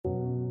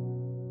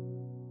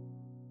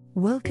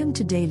Welcome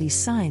to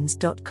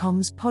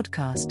dailysigns.com's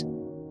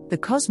podcast. The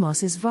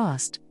cosmos is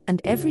vast,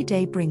 and every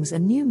day brings a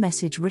new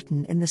message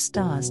written in the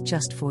stars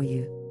just for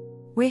you.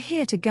 We're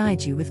here to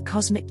guide you with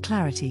cosmic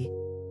clarity.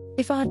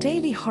 If our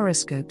daily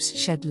horoscopes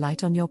shed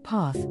light on your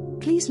path,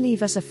 please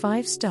leave us a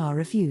 5-star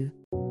review.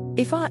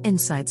 If our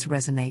insights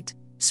resonate,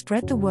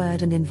 spread the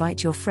word and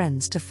invite your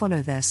friends to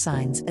follow their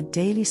signs at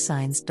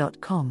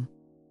dailysigns.com.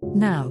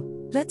 Now,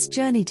 let's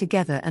journey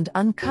together and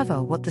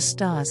uncover what the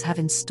stars have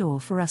in store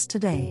for us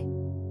today.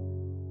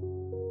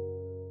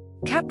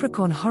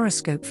 Capricorn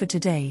horoscope for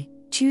today,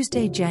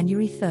 Tuesday,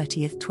 January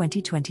 30th,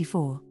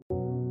 2024.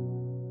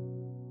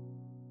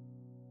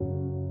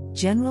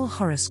 General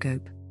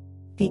horoscope.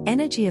 The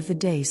energy of the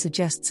day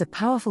suggests a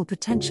powerful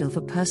potential for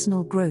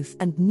personal growth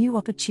and new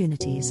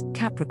opportunities,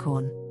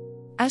 Capricorn.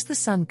 As the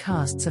sun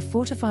casts a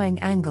fortifying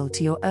angle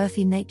to your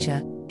earthy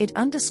nature, it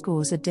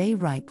underscores a day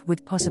ripe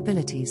with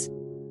possibilities.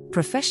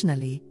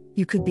 Professionally,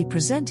 you could be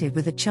presented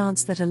with a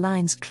chance that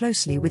aligns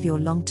closely with your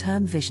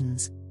long-term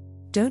visions.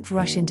 Don't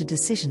rush into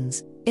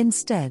decisions,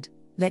 instead,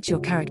 let your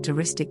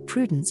characteristic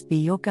prudence be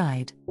your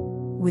guide.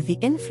 With the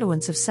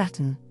influence of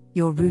Saturn,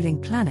 your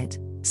ruling planet,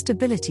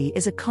 stability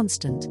is a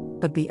constant,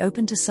 but be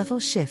open to subtle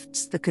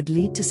shifts that could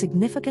lead to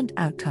significant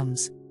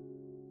outcomes.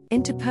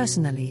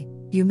 Interpersonally,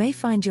 you may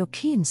find your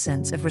keen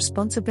sense of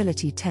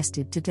responsibility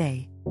tested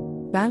today.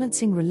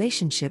 Balancing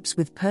relationships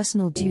with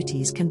personal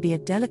duties can be a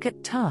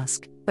delicate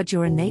task, but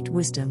your innate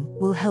wisdom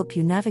will help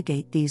you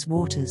navigate these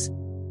waters.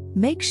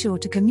 Make sure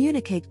to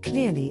communicate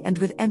clearly and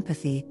with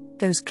empathy.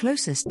 Those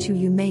closest to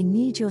you may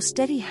need your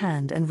steady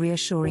hand and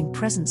reassuring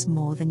presence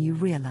more than you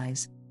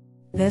realize.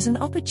 There's an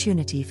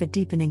opportunity for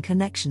deepening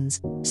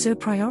connections, so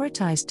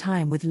prioritize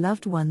time with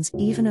loved ones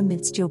even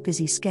amidst your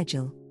busy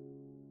schedule.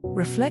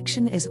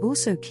 Reflection is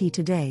also key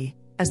today,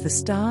 as the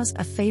stars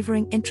are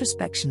favoring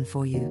introspection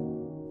for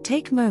you.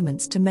 Take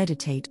moments to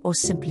meditate or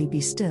simply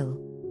be still.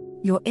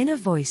 Your inner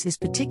voice is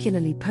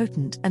particularly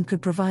potent and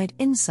could provide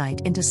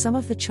insight into some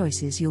of the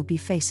choices you'll be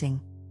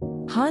facing.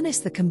 Harness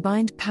the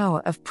combined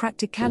power of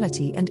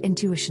practicality and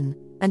intuition,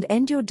 and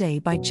end your day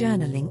by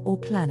journaling or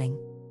planning.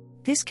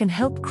 This can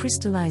help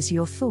crystallize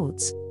your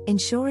thoughts,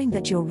 ensuring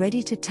that you're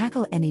ready to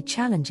tackle any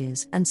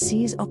challenges and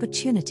seize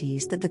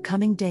opportunities that the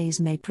coming days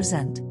may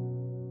present.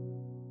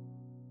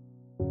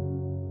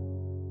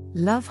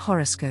 Love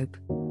horoscope.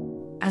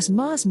 As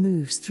Mars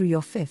moves through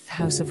your 5th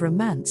house of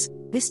romance,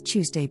 this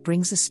Tuesday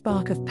brings a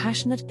spark of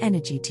passionate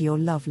energy to your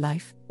love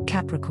life,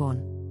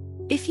 Capricorn.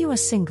 If you are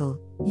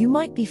single, you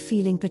might be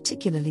feeling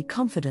particularly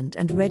confident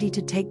and ready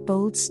to take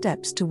bold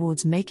steps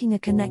towards making a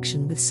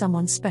connection with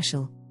someone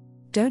special.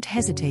 Don't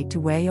hesitate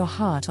to wear your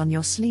heart on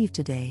your sleeve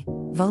today.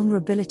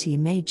 Vulnerability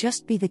may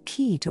just be the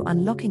key to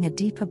unlocking a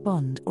deeper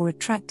bond or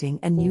attracting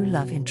a new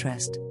love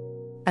interest.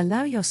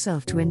 Allow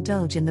yourself to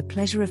indulge in the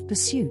pleasure of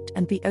pursuit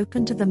and be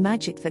open to the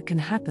magic that can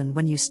happen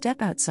when you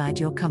step outside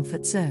your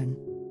comfort zone.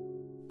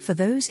 For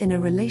those in a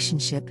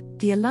relationship,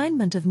 the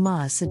alignment of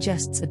Mars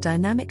suggests a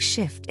dynamic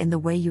shift in the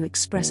way you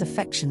express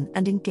affection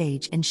and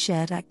engage in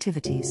shared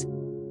activities.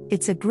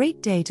 It's a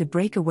great day to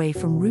break away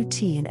from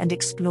routine and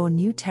explore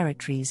new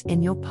territories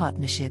in your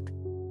partnership.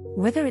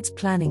 Whether it's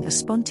planning a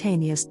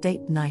spontaneous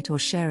date night or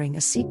sharing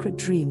a secret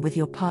dream with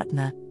your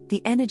partner,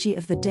 the energy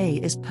of the day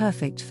is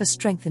perfect for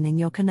strengthening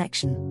your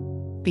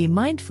connection. Be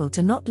mindful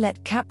to not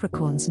let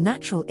Capricorn's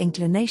natural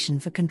inclination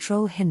for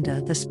control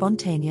hinder the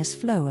spontaneous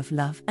flow of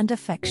love and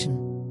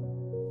affection.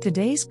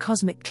 Today's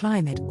cosmic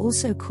climate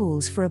also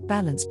calls for a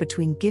balance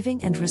between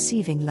giving and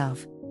receiving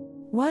love.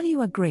 While you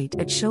are great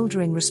at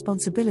shouldering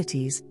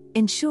responsibilities,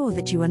 ensure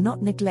that you are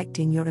not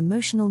neglecting your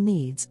emotional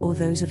needs or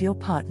those of your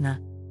partner.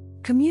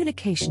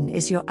 Communication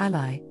is your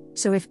ally,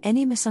 so if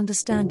any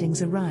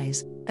misunderstandings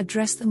arise,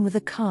 address them with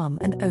a calm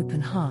and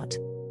open heart.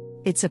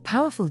 It's a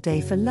powerful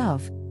day for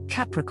love,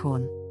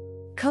 Capricorn.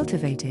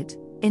 Cultivate it,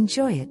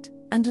 enjoy it,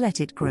 and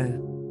let it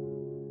grow.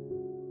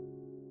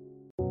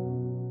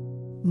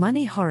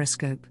 Money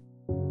horoscope.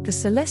 The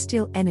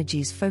celestial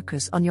energies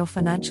focus on your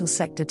financial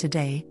sector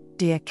today,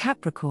 dear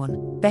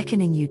Capricorn,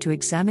 beckoning you to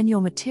examine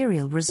your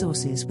material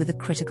resources with a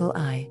critical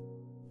eye.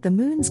 The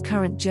moon's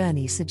current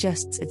journey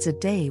suggests it's a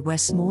day where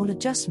small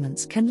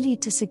adjustments can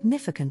lead to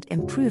significant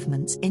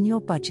improvements in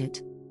your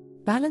budget.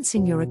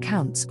 Balancing your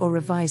accounts or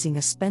revising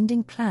a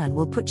spending plan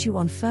will put you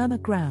on firmer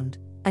ground,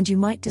 and you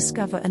might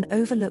discover an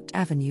overlooked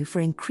avenue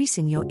for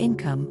increasing your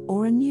income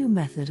or a new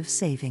method of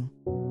saving.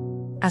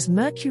 As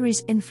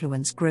Mercury's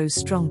influence grows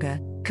stronger,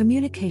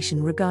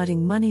 communication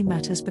regarding money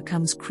matters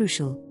becomes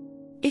crucial.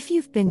 If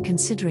you've been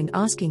considering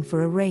asking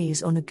for a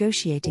raise or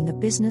negotiating a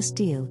business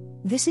deal,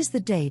 this is the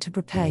day to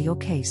prepare your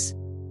case.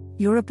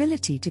 Your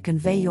ability to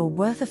convey your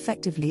worth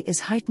effectively is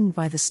heightened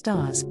by the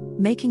stars,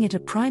 making it a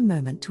prime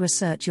moment to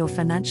assert your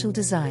financial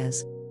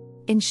desires.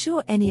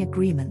 Ensure any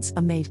agreements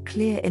are made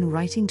clear in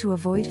writing to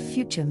avoid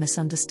future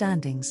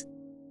misunderstandings.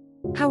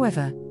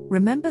 However,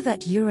 remember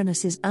that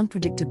Uranus's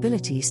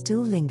unpredictability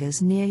still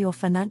lingers near your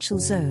financial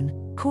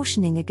zone,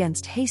 cautioning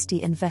against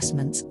hasty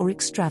investments or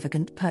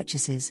extravagant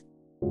purchases.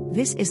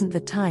 This isn't the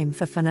time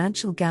for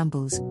financial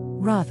gambles,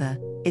 rather,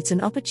 it's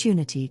an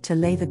opportunity to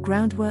lay the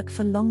groundwork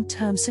for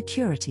long-term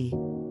security.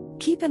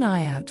 Keep an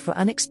eye out for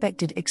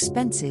unexpected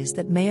expenses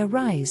that may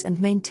arise and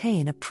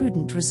maintain a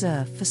prudent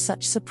reserve for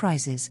such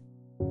surprises.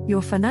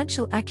 Your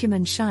financial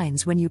acumen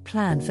shines when you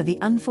plan for the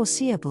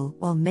unforeseeable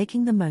while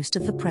making the most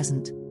of the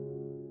present.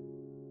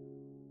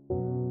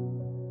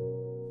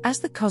 As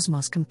the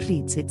cosmos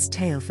completes its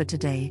tale for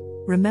today,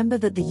 remember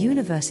that the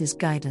universe's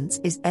guidance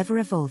is ever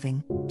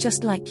evolving,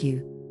 just like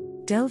you.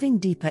 Delving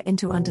deeper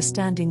into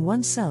understanding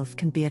oneself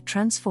can be a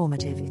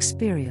transformative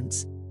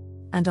experience.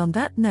 And on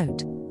that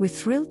note, we're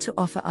thrilled to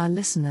offer our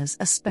listeners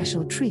a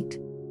special treat.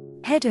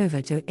 Head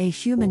over to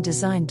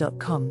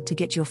ahumandesign.com to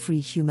get your free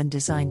human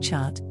design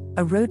chart,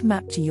 a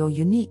roadmap to your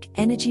unique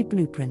energy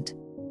blueprint.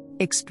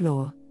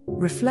 Explore,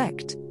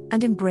 reflect,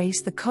 and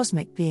embrace the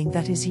cosmic being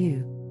that is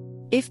you.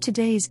 If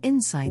today's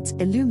insights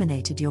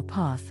illuminated your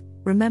path,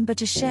 remember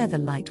to share the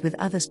light with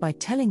others by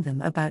telling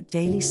them about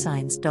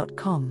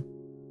dailysigns.com.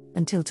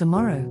 Until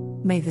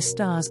tomorrow, may the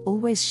stars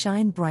always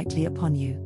shine brightly upon you.